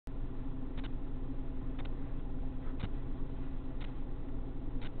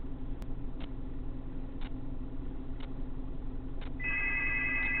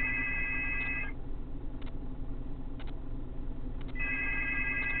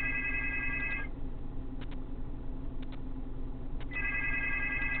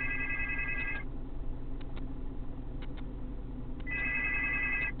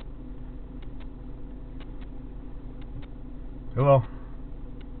Hello?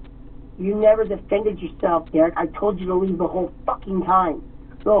 You never defended yourself, Derek. I told you to leave the whole fucking time.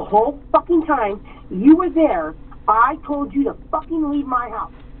 The whole fucking time you were there, I told you to fucking leave my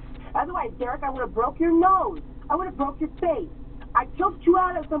house. Otherwise, Derek, I would have broke your nose. I would have broke your face. I choked you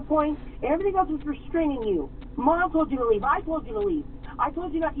out at some point, and everything else was restraining you. Mom told you to leave. I told you to leave. I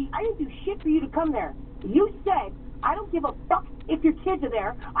told you not to eat. I didn't do shit for you to come there. You said, I don't give a fuck if your kids are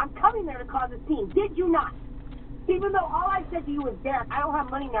there. I'm coming there to cause a scene. Did you not? Even though all I said to you was, Derek, I don't have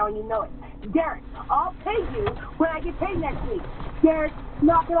money now and you know it. Derek, I'll pay you when I get paid next week. Derek,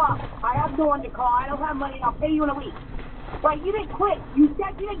 knock it off. I have no one to call. I don't have money. I'll pay you in a week. Right, you didn't quit. You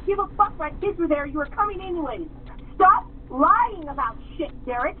said you didn't give a fuck. My kids were there. You were coming anyways. Stop lying about shit,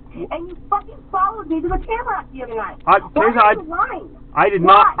 Derek. And you fucking followed me to the camera the other night. Why are you lying? I did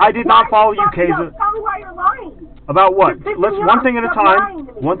not follow you, Kaza. Tell me why you're lying. About what? Let's one thing at a time.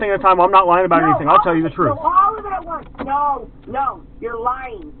 One thing at a time. I'm not lying about anything. I'll tell you the truth. No, all of it at once. No, you're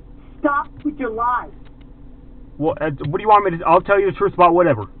lying. Stop with your lies. Well, what do you want me to? I'll tell you the truth about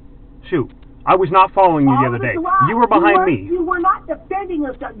whatever. Shoot. I was not following you the other day. You were behind me. You were not defending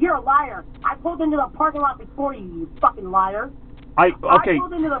yourself. You're a liar. I pulled into the parking lot before you, you fucking liar. Okay. I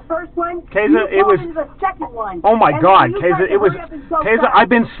pulled into the first one. Kaza, it was into the second one. Oh my God, Kaza, it was. Kaza, I've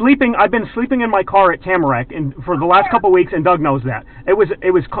been sleeping in my car at Tamarack for the last couple of weeks, and Doug knows that. It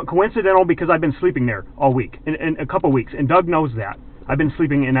was coincidental because I've been sleeping there all week, in a couple of weeks, and Doug knows that. I've been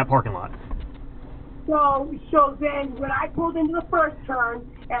sleeping in that parking lot. So then when I pulled into the first turn,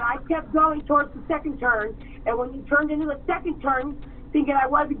 and I kept going towards the second turn, and when you turned into the second turn, thinking I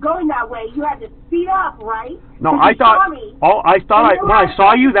wasn't going that way, you had to speed up, right? No, I thought. When I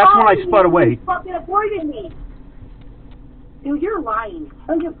saw you, that's when I sped away. You fucking avoided me. Dude, you're lying. I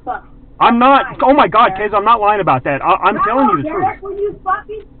don't give a fuck. I'm not. Oh my God, Kaza, I'm not lying about that. I'm telling you the truth. When you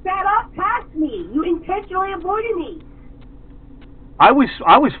fucking sped up past me, you intentionally avoided me. I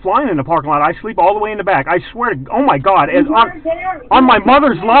was flying in the parking lot. I sleep all the way in the back. I swear to, oh my God, on my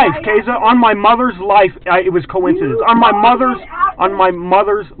mother's life, Kaza, on my mother's life, it was coincidence. On my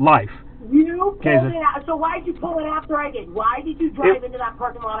mother's life. You pulled it out. So why did you pull it after I did? Why did you drive into that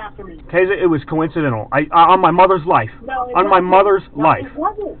parking lot after me? Kaza, it was coincidental. On my mother's life. No, it on my mother's life. It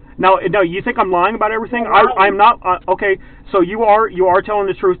wasn't. No, you think I'm lying about everything? I'm not. Okay, so you are telling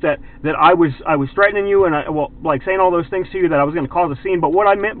the truth that I was threatening you and like saying all those things to you that I was going to cause a scene. But what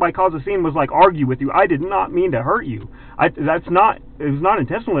I meant by cause a scene was like argue with you. I did not mean to hurt you. It was not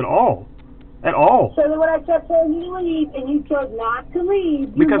intentional at all. At all. So then when I kept telling you to leave and you chose not to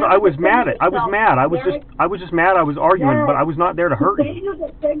leave, because I was mad. I was just mad. I was arguing, but I was not there to hurt you. You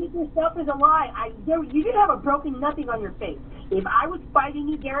defended yourself as a lie. You didn't have a broken nothing on your face. If I was fighting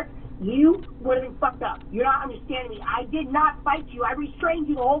you, Derek, you would have been fucked up. You're not understanding me. I did not fight you. I restrained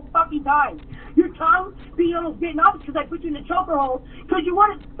you the whole fucking time. Your tongue being almost bitten off because I put you in the choker hold because you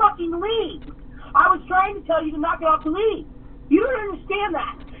wanted to fucking leave. I was trying to tell you to knock it off to leave. You don't understand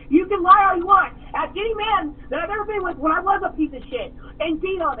that. You can lie all you want. Ask any man that I've ever been with when I was a piece of shit and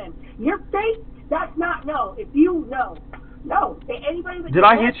beat on him. Your face, that's not no. If you know. No. Anybody that did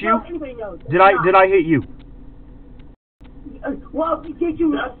I hit you? Anybody knows. Did I hit you? Well, did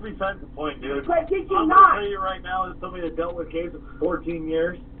you? That's besides the point, dude. But did you I'm not? I'm going to tell you right now, as somebody that dealt with cases for 14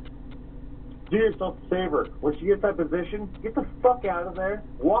 years, do yourself a favor. When she gets that position, get the fuck out of there.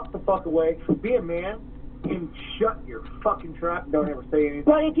 Walk the fuck away. Be a man. And shut your fucking trap. Don't ever say anything.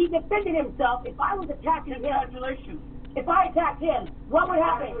 But if he defended himself, if I was attacking him, congratulations. If I attacked him, what would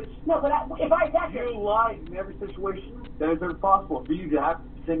happen? No, but if I attacked him, you lie in every situation that is ever possible for you to have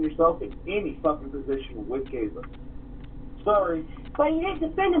to defend yourself in any fucking position with Kaza. Sorry. But he didn't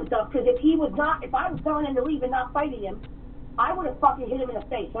defend himself because if I was telling him to leave and not fighting him, I would have fucking hit him in the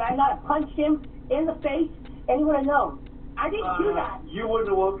face. Would I not have punched him in the face? And he would have known. I didn't do that. You wouldn't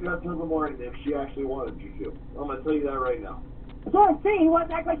have woken up in the morning if she actually wanted you to. I'm going to tell you that right now. That's what I'm saying. He wants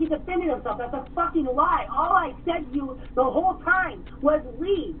to act like he defended himself. That's a fucking lie. All I said to you the whole time was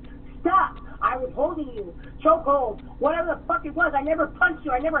leave. Stop. I was holding you. Chokehold. Whatever the fuck it was. I never punched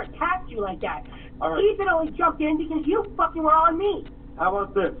you. I never attacked you like that. All right. Ethan only jumped in because you fucking were on me. How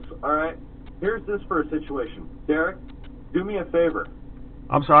about this? All right. Here's this for a situation. Derek, do me a favor.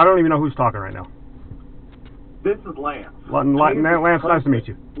 I'm sorry. I don't even know who's talking right now. This is Lance. Lance, nice to meet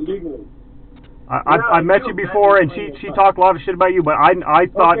you. Legally. I met you before, and she talked a lot of shit about you, but I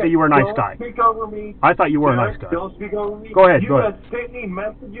thought that you were a nice guy. Don't speak over me. I thought you were a nice guy. Don't speak over me. Go ahead, You have sent me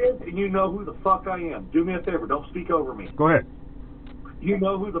messages, and you know who the fuck I am. Do me a favor. Don't speak over me. Go ahead. You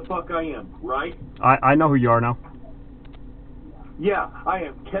know who the fuck I am, right? I know who you are now. Yeah, I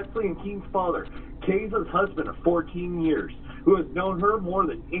am Ketley and Keen's father, Kaza's husband of 14 years, who has known her more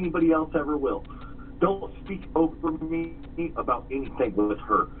than anybody else ever will. Don't speak over me about anything with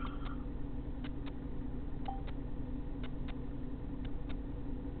her.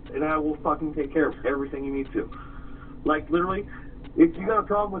 And I will fucking take care of everything you need to. Like, literally, if you got a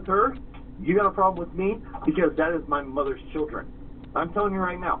problem with her, you got a problem with me, because that is my mother's children. I'm telling you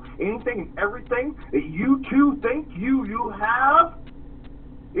right now, anything and everything that you two think you have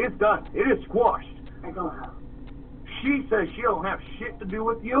is done. It is squashed. I don't have. She says she don't have shit to do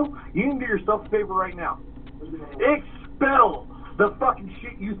with you. You can do yourself a favor right now. Expel the fucking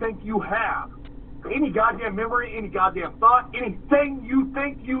shit you think you have. Any goddamn memory, any goddamn thought, anything you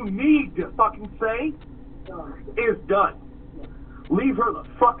think you need to fucking say is done. Leave her the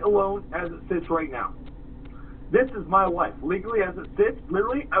fuck alone as it sits right now. This is my wife. Legally as it sits,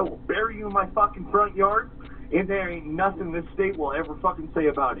 literally, I will bury you in my fucking front yard, and there ain't nothing this state will ever fucking say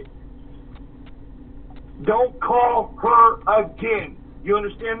about it. Don't call her again. You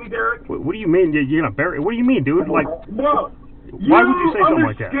understand me, Derek? What do you mean you're gonna bury? What do you mean, dude? Like, no. Why would you say something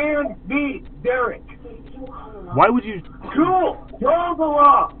like that? You understand me, Derek? Why would you? Cool. Call the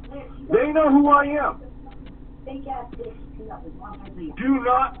law. They know who I am. Do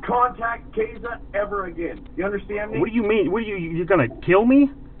not contact Kaza ever again. You understand me? What do you mean? What are you're gonna kill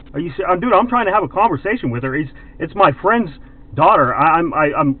me? Are you, dude? I'm trying to have a conversation with her. It's my friend's daughter.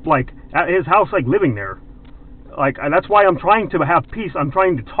 I'm like at his house, like living there. Like, that's why I'm trying to have peace. I'm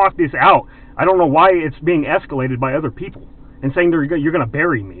trying to talk this out. I don't know why it's being escalated by other people and saying you're gonna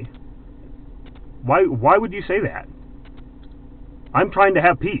bury me. Why would you say that? I'm trying to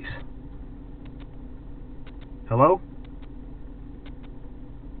have peace. Hello?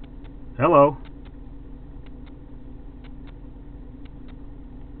 Hello?